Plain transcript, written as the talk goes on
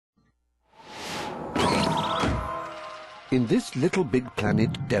In this Little Big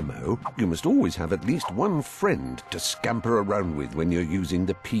Planet demo, you must always have at least one friend to scamper around with when you're using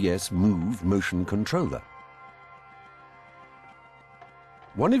the PS Move motion controller.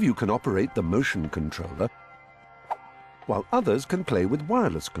 One of you can operate the motion controller, while others can play with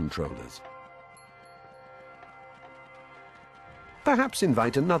wireless controllers. Perhaps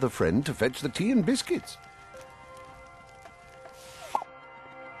invite another friend to fetch the tea and biscuits.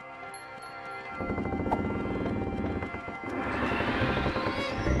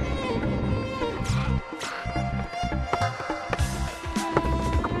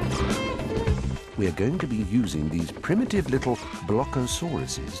 We are going to be using these primitive little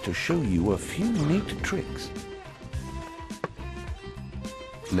blockosauruses to show you a few neat tricks.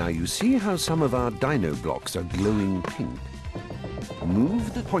 Now you see how some of our dino blocks are glowing pink?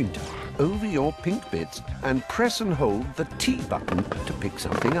 Move the pointer over your pink bits and press and hold the T button to pick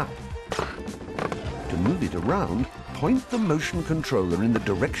something up. To move it around, point the motion controller in the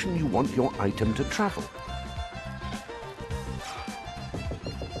direction you want your item to travel.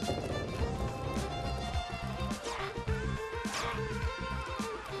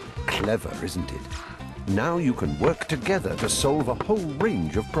 Clever, isn't it? Now you can work together to solve a whole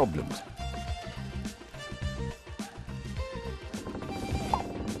range of problems.